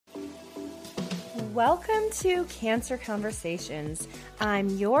Welcome to Cancer Conversations. I'm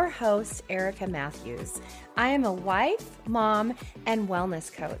your host, Erica Matthews. I am a wife, mom, and wellness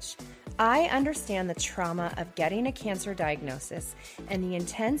coach. I understand the trauma of getting a cancer diagnosis and the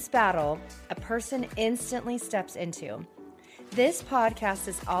intense battle a person instantly steps into. This podcast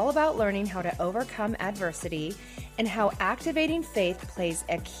is all about learning how to overcome adversity and how activating faith plays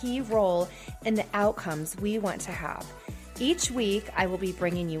a key role in the outcomes we want to have. Each week, I will be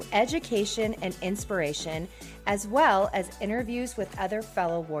bringing you education and inspiration, as well as interviews with other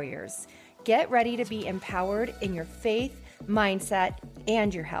fellow warriors. Get ready to be empowered in your faith, mindset,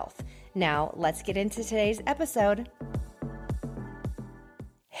 and your health. Now, let's get into today's episode.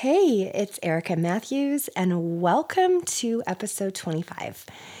 Hey, it's Erica Matthews, and welcome to episode 25.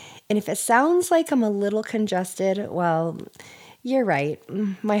 And if it sounds like I'm a little congested, well, you're right.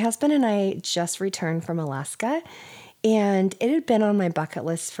 My husband and I just returned from Alaska, and it had been on my bucket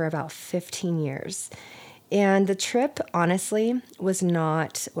list for about 15 years. And the trip, honestly, was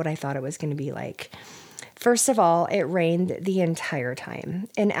not what I thought it was going to be like. First of all, it rained the entire time.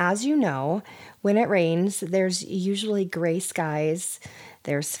 And as you know, when it rains, there's usually gray skies,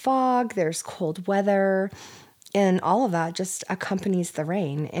 there's fog, there's cold weather, and all of that just accompanies the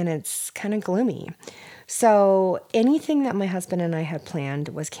rain, and it's kind of gloomy. So anything that my husband and I had planned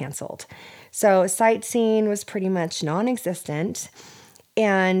was canceled. So sightseeing was pretty much non-existent,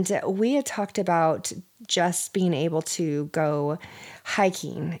 and we had talked about just being able to go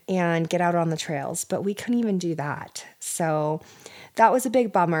hiking and get out on the trails, but we couldn't even do that. So that was a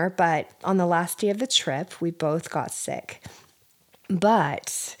big bummer, but on the last day of the trip, we both got sick.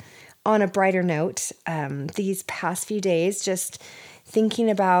 But on a brighter note, these past few days, just thinking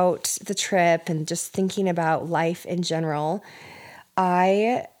about the trip and just thinking about life in general,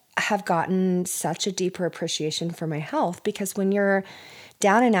 I have gotten such a deeper appreciation for my health, because when you're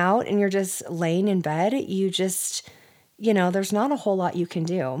down and out and you're just laying in bed, you just, there's not a whole lot you can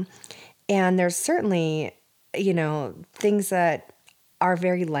do. And there's certainly, things that are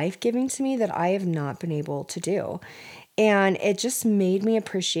very life-giving to me that I have not been able to do. And it just made me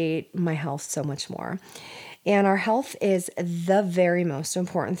appreciate my health so much more. And our health is the very most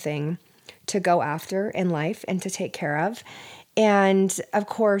important thing to go after in life and to take care of. And of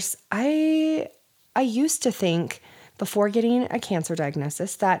course, I used to think before getting a cancer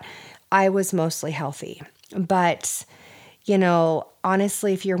diagnosis that I was mostly healthy. But,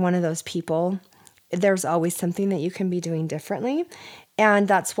 honestly, if you're one of those people, there's always something that you can be doing differently. And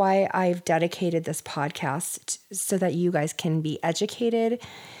that's why I've dedicated this podcast so that you guys can be educated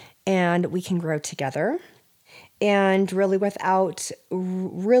and we can grow together. And really, without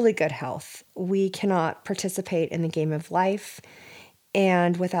really good health, we cannot participate in the game of life.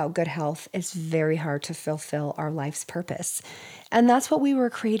 And without good health, it's very hard to fulfill our life's purpose. And that's what we were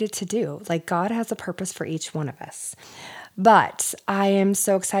created to do. Like, God has a purpose for each one of us. But I am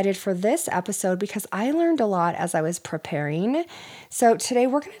so excited for this episode because I learned a lot as I was preparing. So today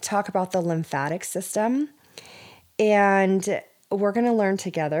we're going to talk about the lymphatic system, and we're going to learn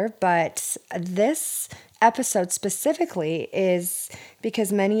together. But this episode specifically is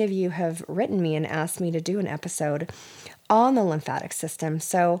because many of you have written me and asked me to do an episode on the lymphatic system.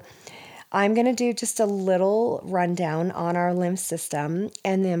 So I'm going to do just a little rundown on our lymph system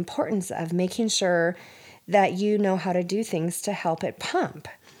and the importance of making sure that you know how to do things to help it pump.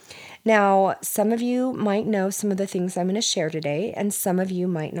 Now, some of you might know some of the things I'm going to share today, and some of you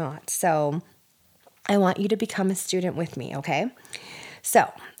might not. So I want you to become a student with me, okay?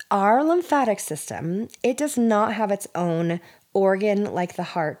 So our lymphatic system, it does not have its own organ like the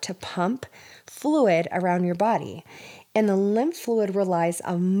heart to pump fluid around your body. And the lymph fluid relies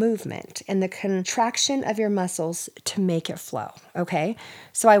on movement and the contraction of your muscles to make it flow, okay?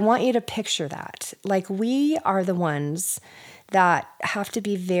 So I want you to picture that. Like, we are the ones that have to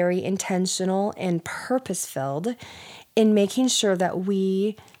be very intentional and purpose-filled in making sure that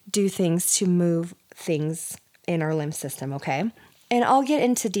we do things to move things in our lymph system, okay? And I'll get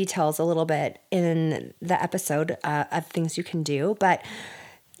into details a little bit in the episode of things you can do, but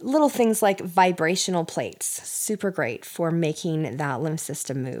little things like vibrational plates, super great for making that lymph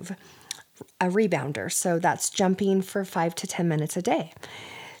system move. A rebounder, so that's jumping for 5 to 10 minutes a day.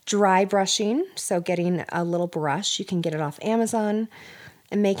 Dry brushing, so getting a little brush, you can get it off Amazon,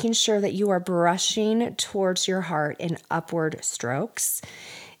 and making sure that you are brushing towards your heart in upward strokes.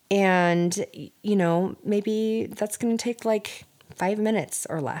 And, maybe that's going to take like 5 minutes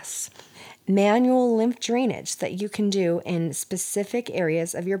or less. Manual lymph drainage that you can do in specific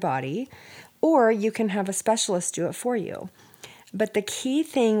areas of your body, or you can have a specialist do it for you. But the key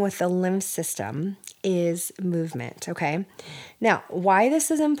thing with the lymph system is movement, okay? Now, why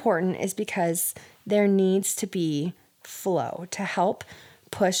this is important is because there needs to be flow to help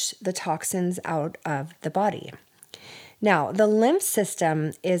push the toxins out of the body. Now, the lymph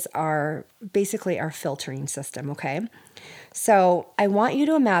system is basically our filtering system, okay? So I want you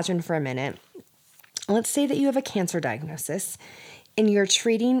to imagine for a minute, let's say that you have a cancer diagnosis and you're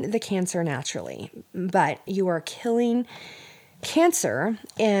treating the cancer naturally, but you are killing cancer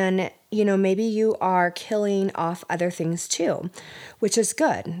and, maybe you are killing off other things too, which is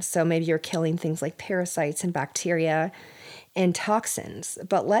good. So maybe you're killing things like parasites and bacteria and toxins.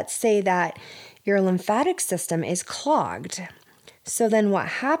 But let's say that your lymphatic system is clogged. So then what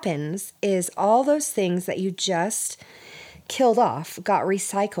happens is all those things that you just killed off got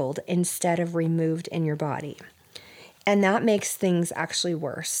recycled instead of removed in your body. And that makes things actually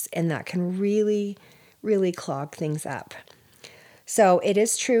worse, and that can really, really clog things up. So it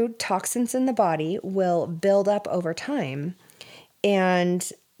is true, toxins in the body will build up over time,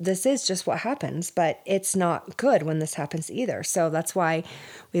 and this is just what happens, but it's not good when this happens either. So that's why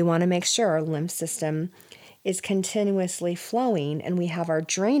we want to make sure our lymph system is continuously flowing and we have our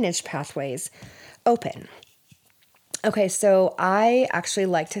drainage pathways open. Okay, so I actually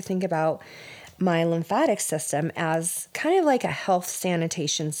like to think about my lymphatic system as kind of like a health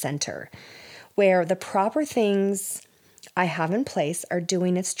sanitation center where the proper things I have in place are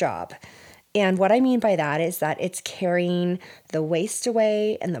doing its job. And what I mean by that is that it's carrying the waste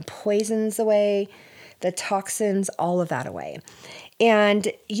away and the poisons away, the toxins, all of that away.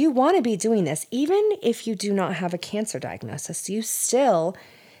 And you want to be doing this even if you do not have a cancer diagnosis. You still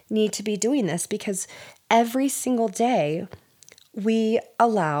need to be doing this because every single day we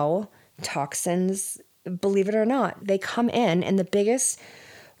allow toxins, believe it or not, they come in, and the biggest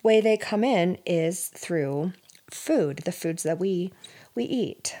way they come in is through food, the foods that we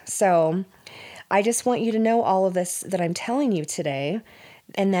eat. So I just want you to know all of this that I'm telling you today,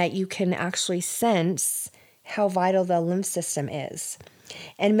 and that you can actually sense how vital the lymph system is.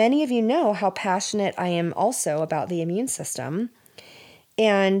 And many of you know how passionate I am also about the immune system.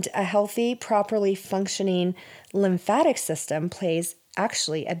 And a healthy, properly functioning lymphatic system plays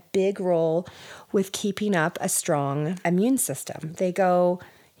actually a big role with keeping up a strong immune system. They go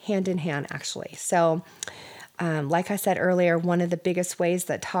hand in hand, actually. So like I said earlier, one of the biggest ways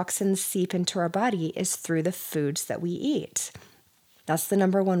that toxins seep into our body is through the foods that we eat. That's the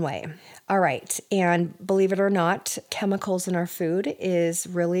number one way. All right. And believe it or not, chemicals in our food is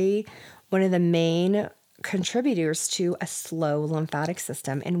really one of the main contributors to a slow lymphatic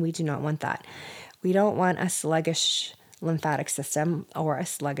system, and we do not want that. We don't want a sluggish lymphatic system or a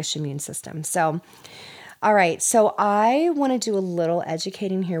sluggish immune system. So, all right, so I want to do a little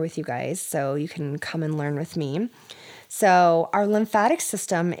educating here with you guys so you can come and learn with me. So our lymphatic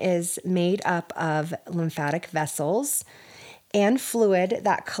system is made up of lymphatic vessels and fluid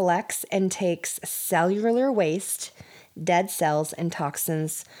that collects and takes cellular waste, dead cells, and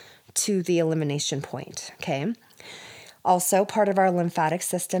toxins to the elimination point, okay? Also, part of our lymphatic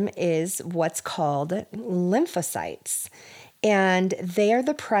system is what's called lymphocytes, and they are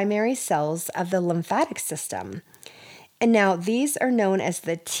the primary cells of the lymphatic system. And now these are known as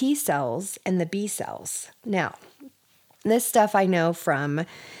the T cells and the B cells. Now, this stuff I know from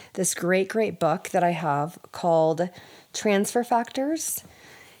this great book that I have called Transfer Factors.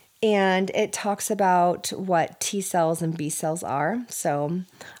 And it talks about what T cells and B cells are. So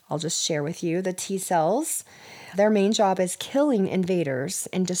I'll just share with you the T cells. Their main job is killing invaders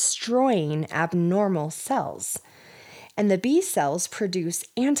and destroying abnormal cells. And the B cells produce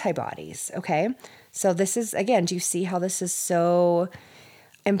antibodies, okay? So this is, again, do you see how this is so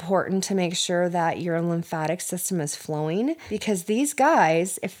important to make sure that your lymphatic system is flowing? Because these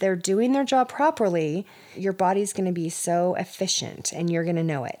guys, if they're doing their job properly, your body's going to be so efficient and you're going to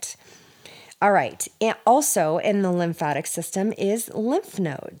know it. All right. And also in the lymphatic system is lymph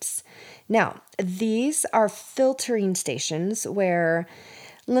nodes. Now, these are filtering stations where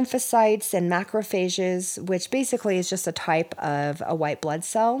lymphocytes and macrophages, which basically is just a type of a white blood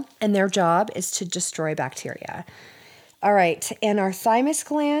cell, and their job is to destroy bacteria. All right, and our thymus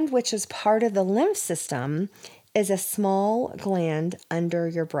gland, which is part of the lymph system, is a small gland under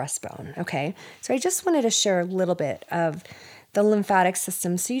your breastbone, okay? So I just wanted to share a little bit of the lymphatic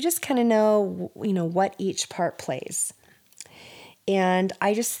system so you just kind of know, what each part plays. And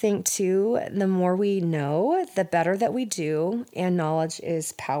I just think, too, the more we know, the better that we do, and knowledge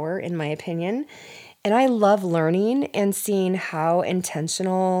is power, in my opinion. And I love learning and seeing how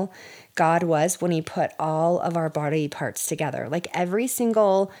intentional God was when he put all of our body parts together. Like every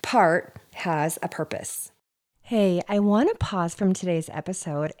single part has a purpose. Hey, I want to pause from today's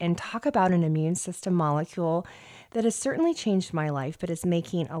episode and talk about an immune system molecule that has certainly changed my life, but is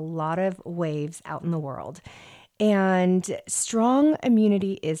making a lot of waves out in the world. And strong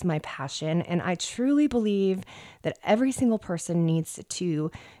immunity is my passion. And I truly believe that every single person needs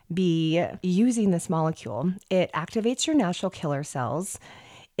to be using this molecule. It activates your natural killer cells.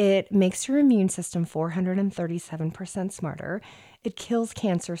 It makes your immune system 437% smarter. It kills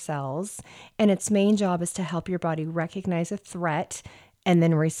cancer cells. And its main job is to help your body recognize a threat and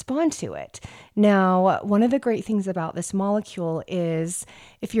then respond to it. Now, one of the great things about this molecule is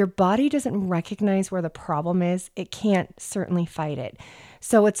if your body doesn't recognize where the problem is, it can't certainly fight it.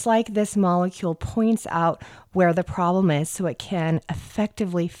 So it's like this molecule points out where the problem is so it can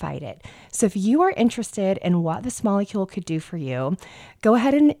effectively fight it. So if you are interested in what this molecule could do for you, go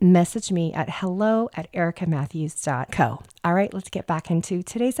ahead and message me at hello@ericamatthews.co. All right, let's get back into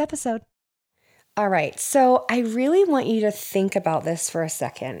today's episode. All right, so I really want you to think about this for a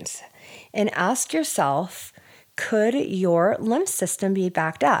second and ask yourself, could your lymph system be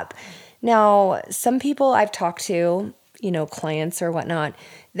backed up? Now, some people I've talked to, clients or whatnot,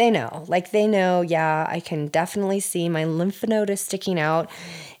 they know, yeah, I can definitely see my lymph node is sticking out.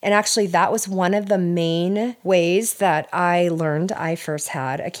 And actually, that was one of the main ways that I learned I first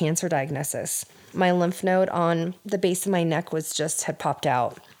had a cancer diagnosis. My lymph node on the base of my neck had popped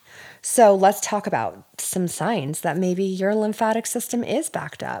out. So let's talk about some signs that maybe your lymphatic system is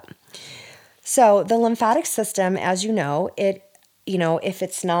backed up. So the lymphatic system, as you know, if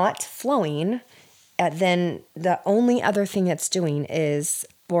it's not flowing, then the only other thing it's doing is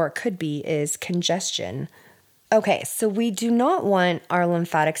congestion. Okay, so we do not want our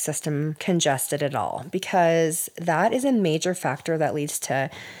lymphatic system congested at all because that is a major factor that leads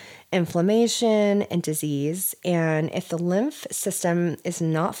to inflammation and disease. And if the lymph system is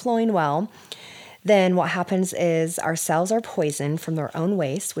not flowing well, then what happens is our cells are poisoned from their own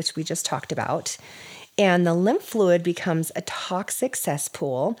waste, which we just talked about. And the lymph fluid becomes a toxic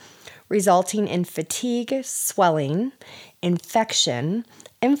cesspool, resulting in fatigue, swelling, infection,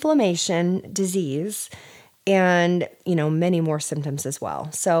 inflammation, disease, and, many more symptoms as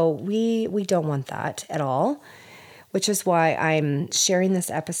well. So we don't want that at all, which is why I'm sharing this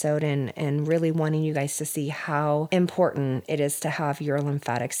episode and really wanting you guys to see how important it is to have your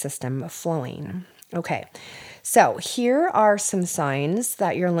lymphatic system flowing. Okay, so here are some signs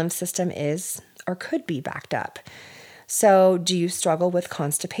that your lymph system is or could be backed up. So do you struggle with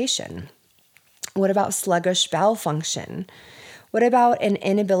constipation? What about sluggish bowel function? What about an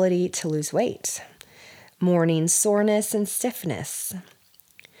inability to lose weight? Morning soreness and stiffness?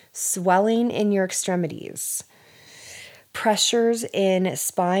 Swelling in your extremities? Pressures in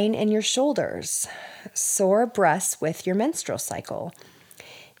spine and your shoulders, sore breasts with your menstrual cycle,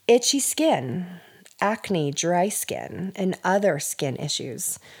 itchy skin, acne, dry skin, and other skin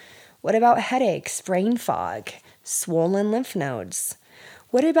issues. What about headaches, brain fog, swollen lymph nodes?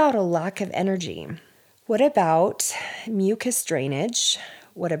 What about a lack of energy? What about mucus drainage?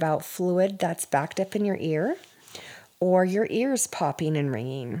 What about fluid that's backed up in your ear or your ears popping and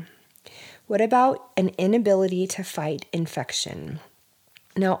ringing? What about an inability to fight infection?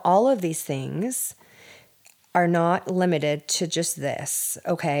 Now, all of these things are not limited to just this,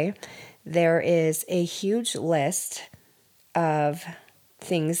 okay? There is a huge list of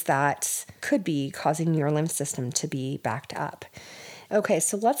things that could be causing your lymph system to be backed up. Okay,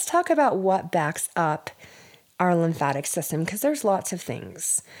 so let's talk about what backs up our lymphatic system, because there's lots of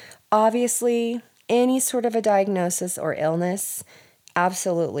things. Obviously, any sort of a diagnosis or illness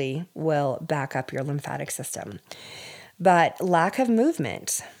absolutely will back up your lymphatic system. But lack of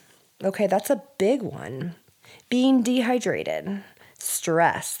movement, okay, that's a big one. Being dehydrated,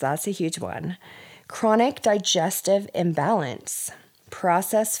 stress, that's a huge one. Chronic digestive imbalance,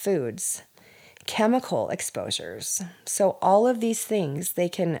 processed foods, chemical exposures. So all of these things, they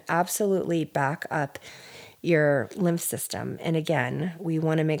can absolutely back up your lymph system. And again, we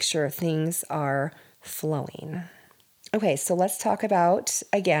want to make sure things are flowing. Okay, so let's talk about,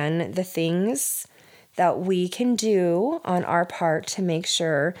 again, the things that we can do on our part to make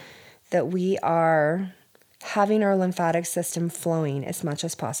sure that we are having our lymphatic system flowing as much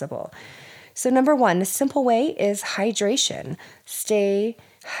as possible. So number one, the simple way is hydration. Stay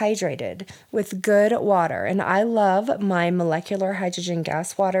hydrated with good water. And I love my molecular hydrogen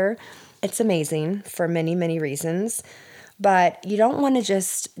gas water. It's amazing for many, many reasons. But you don't want to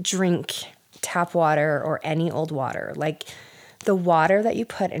just drink tap water or any old water. Like, the water that you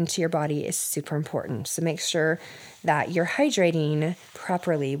put into your body is super important. So make sure that you're hydrating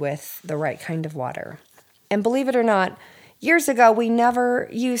properly with the right kind of water. And believe it or not, years ago, we never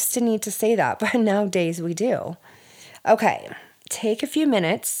used to need to say that, but nowadays we do. Okay, take a few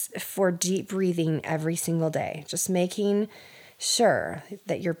minutes for deep breathing every single day, just making sure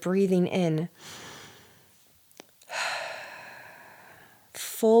that you're breathing in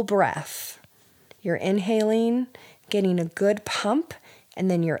full breath. You're inhaling, getting a good pump, and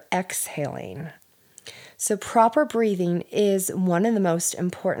then you're exhaling. So proper breathing is one of the most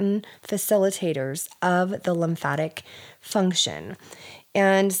important facilitators of the lymphatic function.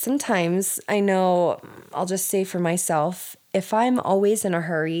 And sometimes I know, I'll just say for myself, if I'm always in a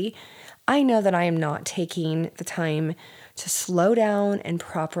hurry, I know that I am not taking the time to slow down and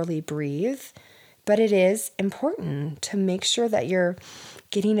properly breathe. But it is important to make sure that you're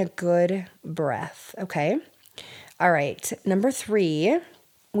getting a good breath, okay? All right, number 3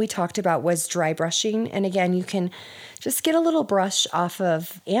 we talked about was dry brushing. And again, you can just get a little brush off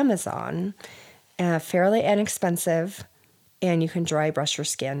of Amazon, fairly inexpensive, and you can dry brush your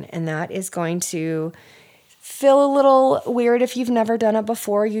skin. And that is going to feel a little weird if you've never done it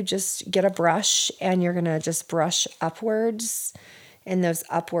before. You just get a brush and you're going to just brush upwards in those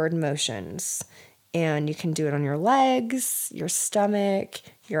upward motions. And you can do it on your legs, your stomach,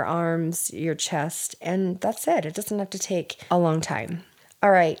 your arms, your chest, and that's it. It doesn't have to take a long time. All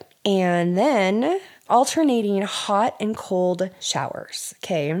right, and then alternating hot and cold showers,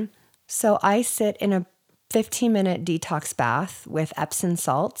 okay? So I sit in a 15-minute detox bath with Epsom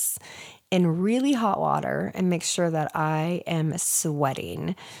salts in really hot water and make sure that I am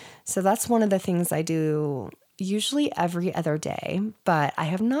sweating. So that's one of the things I do usually every other day, but I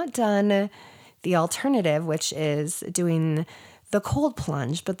have not done the alternative, which is doing the cold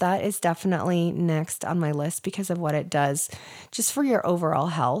plunge, but that is definitely next on my list because of what it does just for your overall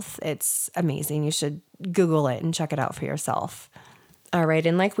health. It's amazing. You should Google it and check it out for yourself. All right.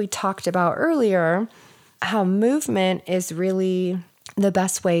 And like we talked about earlier, how movement is really the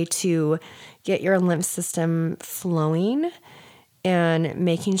best way to get your lymph system flowing and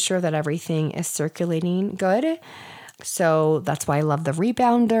making sure that everything is circulating good. So that's why I love the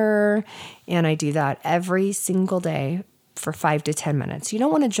rebounder, and I do that every single day for 5 to 10 minutes. You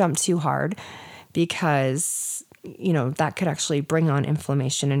don't want to jump too hard because, that could actually bring on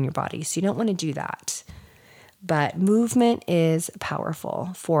inflammation in your body. So you don't want to do that. But movement is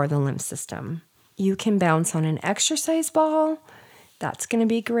powerful for the lymph system. You can bounce on an exercise ball. That's going to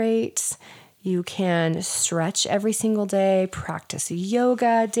be great. You can stretch every single day, practice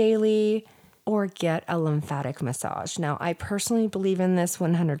yoga daily, or get a lymphatic massage. Now, I personally believe in this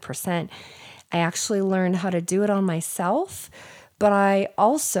 100%. I actually learned how to do it on myself, but I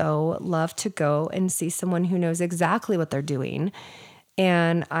also love to go and see someone who knows exactly what they're doing.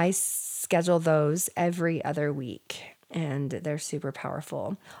 And I schedule those every other week, and they're super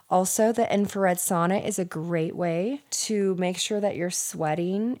powerful. Also, the infrared sauna is a great way to make sure that you're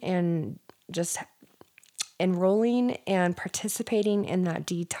sweating and just enrolling and participating in that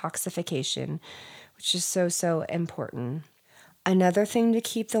detoxification, which is so, so important. Another thing to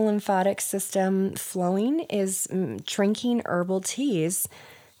keep the lymphatic system flowing is drinking herbal teas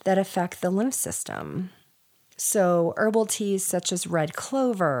that affect the lymph system. So herbal teas such as red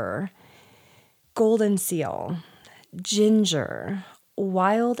clover, golden seal, ginger,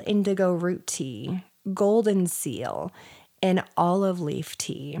 wild indigo root tea, golden seal, and olive leaf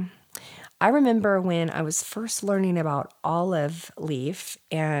tea. I remember when I was first learning about olive leaf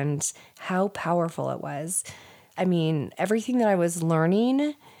and how powerful it was. I mean, everything that I was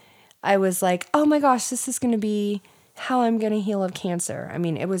learning, I was like, oh my gosh, this is going to be how I'm going to heal of cancer. I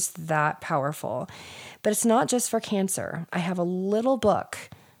mean, it was that powerful. But it's not just for cancer. I have a little book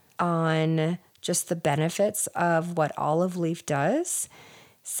on just the benefits of what olive leaf does.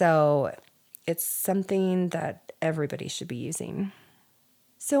 So it's something that everybody should be using.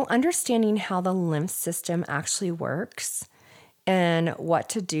 So understanding how the lymph system actually works and what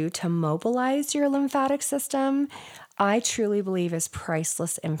to do to mobilize your lymphatic system, I truly believe is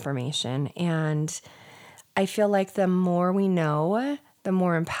priceless information. And I feel like the more we know, the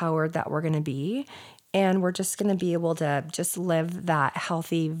more empowered that we're going to be. And we're just going to be able to just live that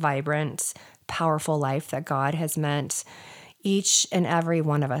healthy, vibrant, powerful life that God has meant each and every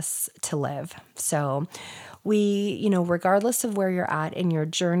one of us to live. So we, regardless of where you're at in your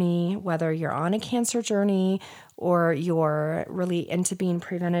journey, whether you're on a cancer journey or you're really into being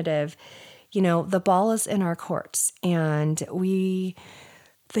preventative, the ball is in our courts, and the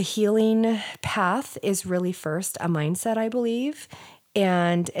healing path is really first a mindset, I believe.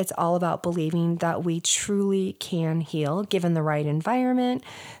 And it's all about believing that we truly can heal given the right environment,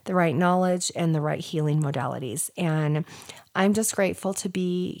 the right knowledge, and the right healing modalities. And I'm just grateful to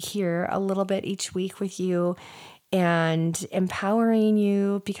be here a little bit each week with you and empowering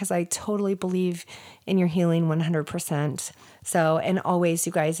you, because I totally believe in your healing 100%. So, and always,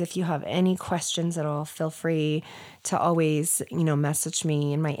 you guys, if you have any questions at all, feel free to always, message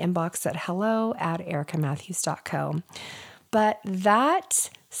me in my inbox at hello@ericamatthews.co. But that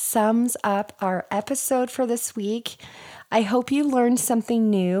sums up our episode for this week. I hope you learned something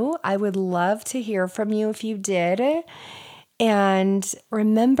new. I would love to hear from you if you did. And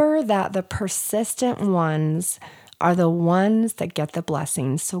remember that the persistent ones are the ones that get the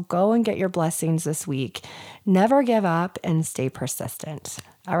blessings. So go and get your blessings this week. Never give up and stay persistent.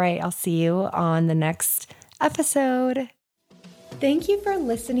 All right, I'll see you on the next episode. Thank you for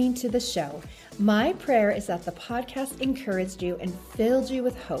listening to the show. My prayer is that the podcast encouraged you and filled you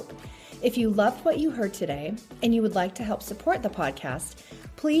with hope. If you loved what you heard today and you would like to help support the podcast,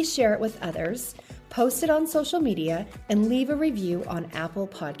 please share it with others, post it on social media, and leave a review on Apple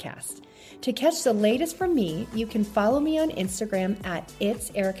Podcasts. To catch the latest from me, you can follow me on Instagram at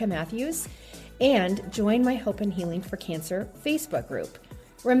It's Erica Matthews and join my Hope and Healing for Cancer Facebook group.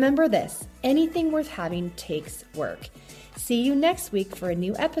 Remember this, anything worth having takes work. See you next week for a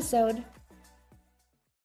new episode.